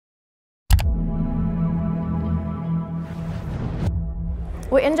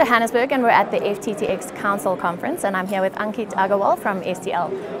We're in Johannesburg and we're at the FTTX Council Conference, and I'm here with Ankit Agarwal from STL.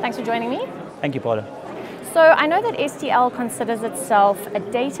 Thanks for joining me. Thank you, Paula. So I know that STL considers itself a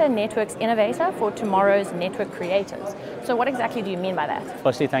data networks innovator for tomorrow's network creators. So what exactly do you mean by that?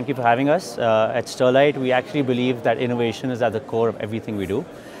 Firstly, thank you for having us. At Sterlite, we actually believe that innovation is at the core of everything we do.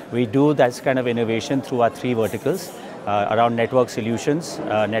 We do that kind of innovation through our three verticals around network solutions,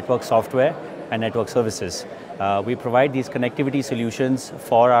 network software, and network services. We provide these connectivity solutions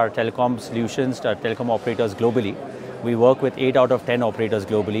for our telecom solutions to our telecom operators globally. We work with 8 out of 10 operators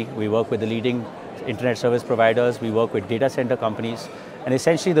globally. We work with the leading internet service providers. We work with data center companies. And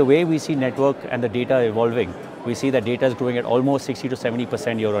essentially the way we see network and the data evolving, we see that data is growing at almost 60 to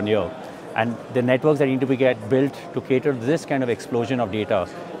 70% year on year. And the networks that need to get built to cater to this kind of explosion of data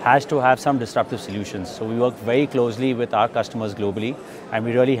has to have some disruptive solutions. So we work very closely with our customers globally, and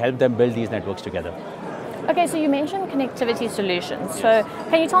we really help them build these networks together. Okay, so you mentioned connectivity solutions. So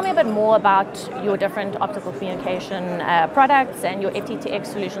can you tell me a bit more about your different optical communication products and your FTTX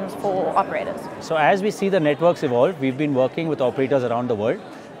solutions for operators? So as we see the networks evolve, we've been working with operators around the world.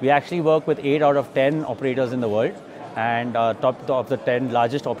 We actually work with 8 out of 10 operators in the world, and top of the 10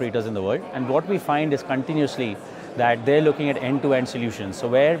 largest operators in the world. And what we find is continuously that they're looking at end-to-end solutions. So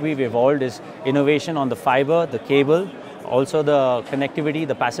where we've evolved is innovation on the fiber, the cable, also the connectivity,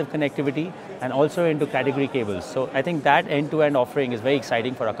 the passive connectivity, and also into category cables. So I think that end-to-end offering is very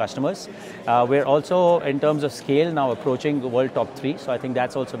exciting for our customers. We're also, in terms of scale, now approaching the world top 3. So I think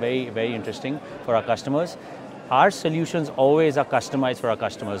that's also very, very interesting for our customers. Our solutions always are customized for our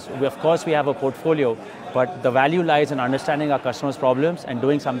customers. Of course, we have a portfolio, but the value lies in understanding our customers' problems and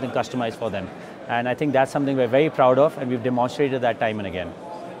doing something customized for them. And I think that's something we're very proud of, and we've demonstrated that time and again.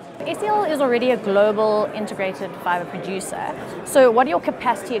 STL is already a global integrated fiber producer. So what are your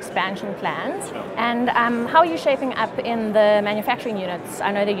capacity expansion plans, and how are you shaping up in the manufacturing units?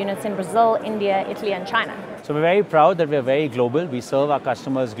 I know the units in Brazil, India, Italy, and China. So we're very proud that we're very global. We serve our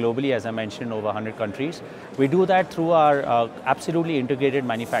customers globally, as I mentioned, over 100 countries. We do that through our absolutely integrated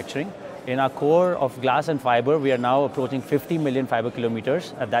manufacturing. In our core of glass and fiber, we are now approaching 50 million fiber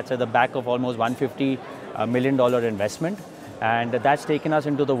kilometers. That's at the back of almost $150 million investment. And that's taken us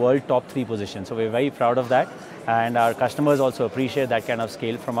into the world top 3 position. So we're very proud of that. And our customers also appreciate that kind of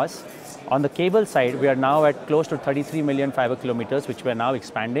scale from us. On the cable side, we are now at close to 33 million fiber kilometers, which we're now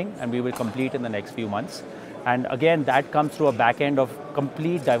expanding, and we will complete in the next few months. And again, that comes through a back end of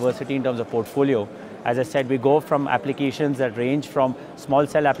complete diversity in terms of portfolio. As I said, we go from applications that range from small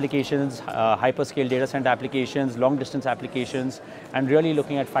cell applications, hyperscale data center applications, long distance applications, and really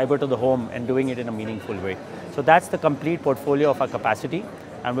looking at fiber to the home and doing it in a meaningful way. So that's the complete portfolio of our capacity.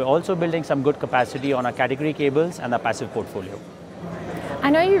 And we're also building some good capacity on our category cables and our passive portfolio. I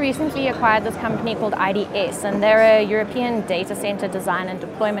know you recently acquired this company called IDS, and they're a European data center design and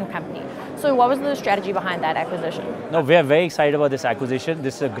deployment company. So what was the strategy behind that acquisition? No, we are very excited about this acquisition.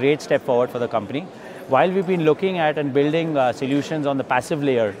 This is a great step forward for the company. While we've been looking at and building solutions on the passive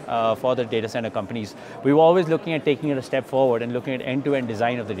layer for the data center companies, we were always looking at taking it a step forward and looking at end-to-end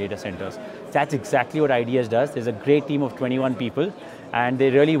design of the data centers. That's exactly what IDS does. There's a great team of 21 people, and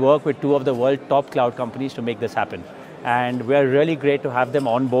they really work with 2 of the world's top cloud companies to make this happen. And we're really great to have them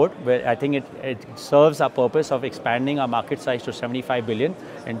on board. I think it serves our purpose of expanding our market size to 75 billion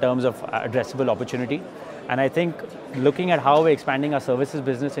in terms of addressable opportunity. And I think looking at how we're expanding our services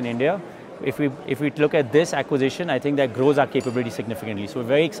business in India, if we look at this acquisition, I think that grows our capability significantly. So we're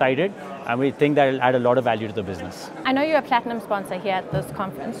very excited, and we think that it'll add a lot of value to the business. I know you're a platinum sponsor here at this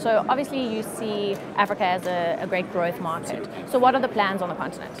conference, so obviously you see Africa as a great growth market. So what are the plans on the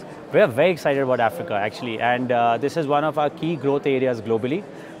continent? We're very excited about Africa, actually, and this is one of our key growth areas globally.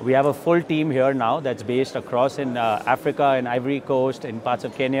 We have a full team here now that's based across in Africa, in Ivory Coast, in parts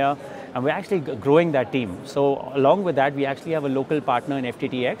of Kenya, and we're actually growing that team. So along with that, we actually have a local partner in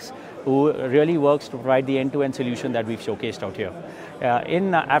FTTX who really works to provide the end-to-end solution that we've showcased out here.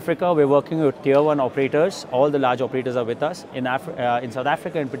 In Africa, we're working with tier 1 operators. All the large operators are with us. In South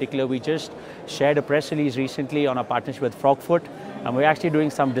Africa in particular, we just shared a press release recently on our partnership with Frogfoot, and we're actually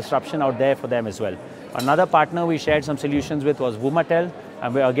doing some disruption out there for them as well. Another partner we shared some solutions with was Vumatel,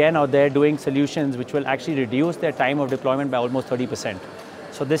 and we're again out there doing solutions which will actually reduce their time of deployment by almost 30%.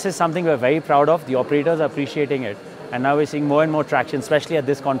 So this is something we're very proud of. The operators are appreciating it. And now we're seeing more and more traction, especially at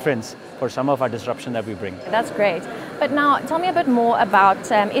this conference, for some of our disruption that we bring. That's great. But now, tell me a bit more about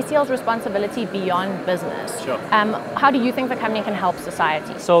STL's responsibility beyond business. Sure. How do you think the company can help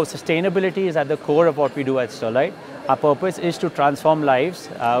society? So sustainability is at the core of what we do at Sterlite. Our purpose is to transform lives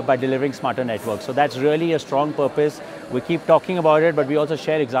by delivering smarter networks. So that's really a strong purpose. We keep talking about it, but we also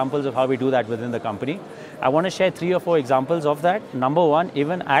share examples of how we do that within the company. I want to share 3 or 4 examples of that. Number one,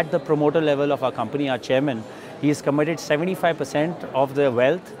 even at the promoter level of our company, our chairman, he has committed 75% of the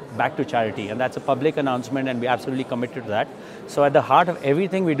wealth back to charity, and that's a public announcement, and we're absolutely committed to that. So at the heart of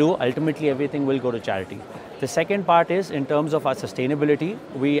everything we do, ultimately everything will go to charity. The second part is in terms of our sustainability,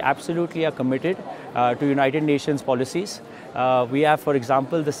 we absolutely are committed to United Nations policies. We have, for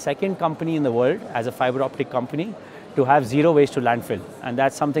example, the second company in the world as a fiber optic company to have zero waste to landfill, and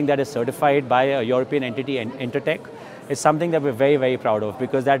that's something that is certified by a European entity, Intertech. It's something that we're very, very proud of,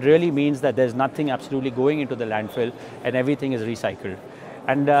 because that really means that there's nothing absolutely going into the landfill and everything is recycled.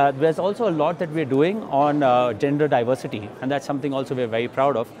 And there's also a lot that we're doing on gender diversity, and that's something also we're very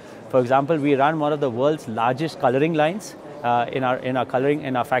proud of. For example, we run one of the world's largest coloring lines in our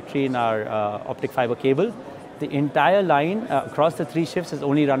factory, in our optic fiber cable. The entire line across the 3 shifts is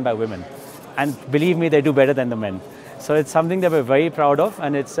only run by women. And believe me, they do better than the men. So it's something that we're very proud of,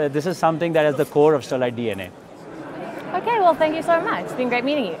 and this is something that is the core of Sterlite DNA. Okay, well, thank you so much. It's been great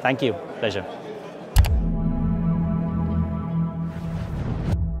meeting you. Thank you. Pleasure.